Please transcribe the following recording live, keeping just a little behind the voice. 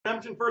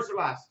punching first or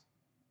last.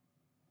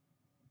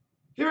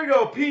 Here we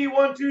go.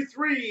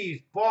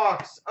 P123's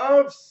box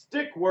of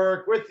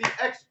Stickwork with the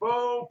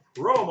Expo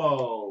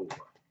promo.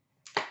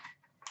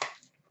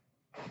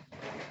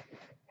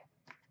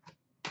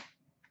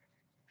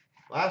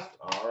 Last.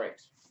 All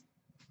right.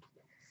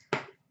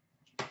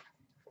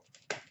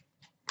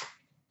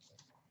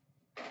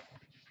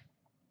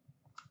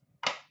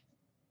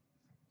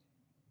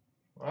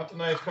 Well, that's a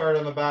nice card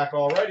on the back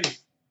already.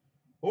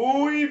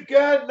 We've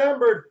got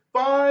numbered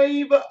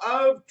 5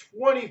 of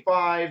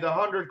 25, the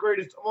 100th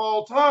greatest of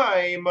all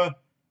time,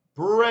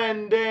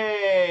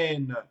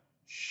 Brendan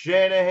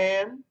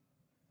Shanahan.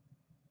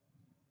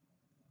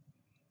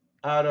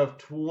 Out of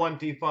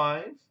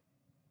 25,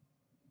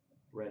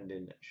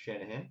 Brendan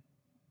Shanahan.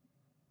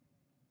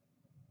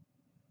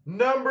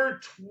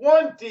 Number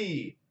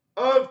 20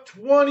 of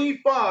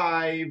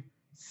 25,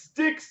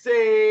 stick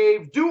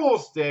save, dual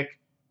stick,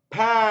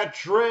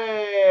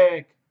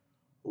 Patrick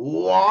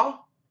Waugh.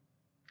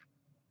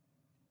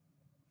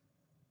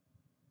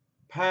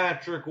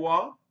 Patrick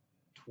Waugh,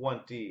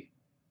 20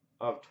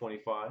 of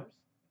 25.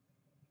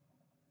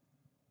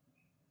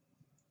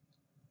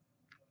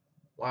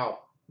 Wow.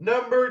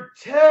 Number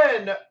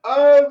 10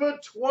 of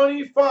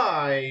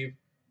 25,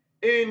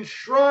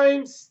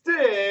 enshrined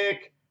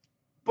stick,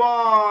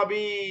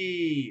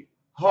 Bobby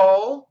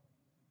Hull.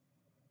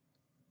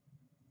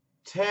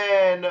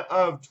 10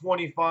 of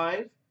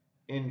 25,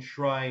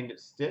 enshrined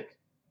stick,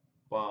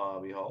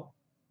 Bobby Hull.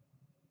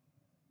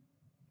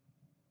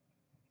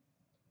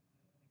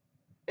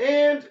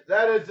 And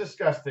that is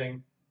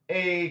disgusting.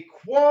 A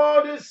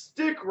quad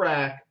stick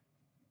rack,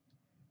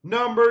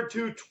 number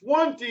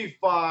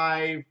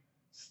 225,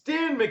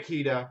 Stan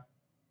Mikita,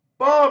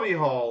 Bobby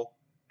Hull,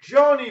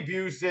 Johnny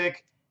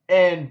Busick,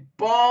 and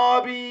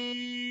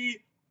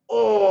Bobby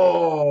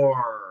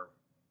Orr.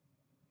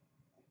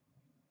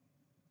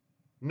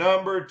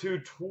 Number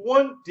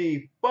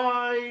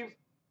 225,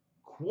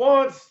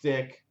 quad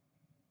stick.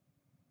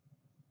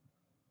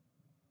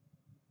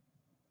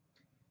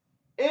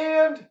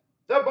 And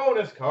the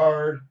bonus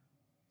card.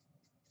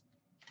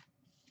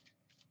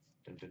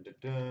 Dun, dun, dun,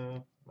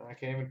 dun. I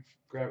can't even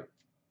grab it.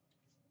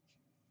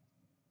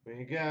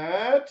 We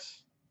got.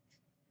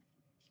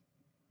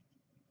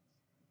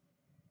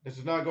 This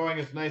is not going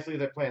as nicely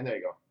as I planned. There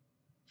you go.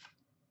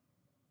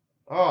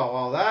 Oh,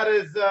 well, that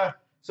is.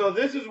 So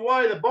this is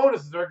why the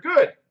bonuses are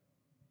good.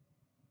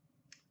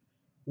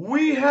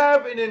 We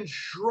have an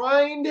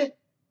enshrined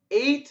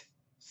 8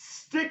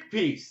 stick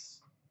piece.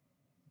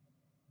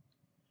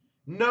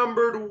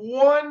 Numbered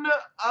 1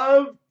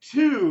 of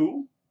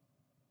 2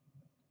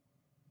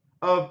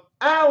 of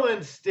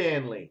Alan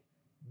Stanley,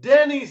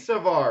 Denny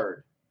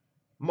Savard,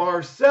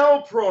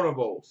 Marcel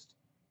Pronovost,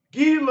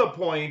 Guy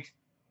Lapointe,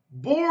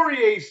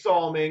 Borie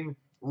Salming,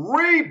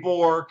 Ray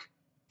Bork,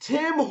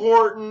 Tim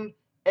Horton,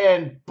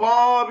 and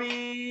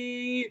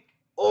Bobby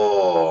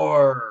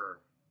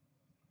Orr.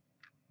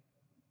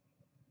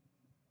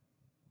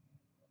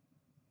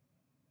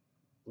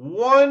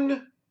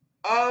 One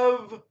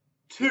of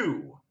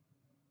 2.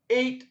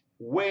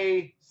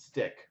 8-way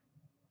stick.